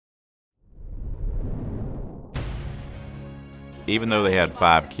Even though they had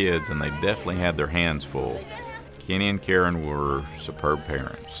 5 kids and they definitely had their hands full, Kenny and Karen were superb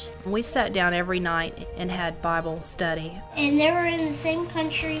parents. We sat down every night and had Bible study. And they were in the same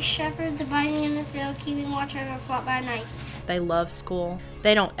country, shepherds abiding in the field, keeping watch over a flock by night. They love school.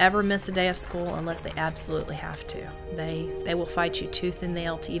 They don't ever miss a day of school unless they absolutely have to. They will fight you tooth and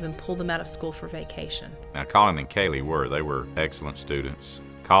nail to even pull them out of school for vacation. Now, Colin and Kaylee they were excellent students.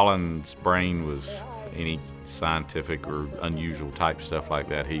 Colin's brain was any scientific or unusual type stuff like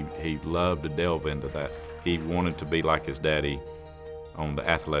that. He loved to delve into that. He wanted to be like his daddy on the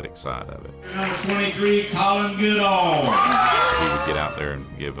athletic side of it. Number 23, Colin Goodall. He would get out there and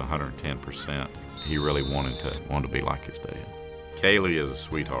give 110%. He really wanted to be like his dad. Kaylee is a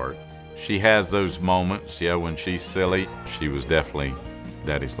sweetheart. She has those moments, when she's silly. She was definitely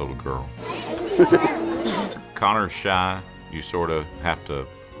Daddy's little girl. Connor's shy. You sort of have to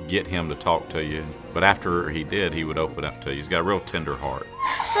get him to talk to you. But after he did, he would open up to you. He's got a real tender heart.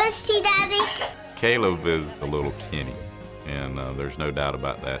 Let's see, Daddy. Caleb is a little Kenny, and there's no doubt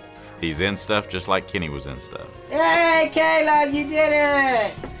about that. He's in stuff just like Kenny was in stuff. Hey, Caleb, you did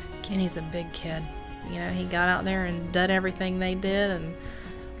it! Kenny's a big kid. He got out there and done everything they did and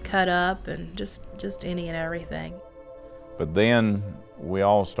cut up and just any and everything. But then we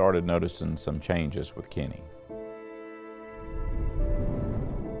all started noticing some changes with Kenny.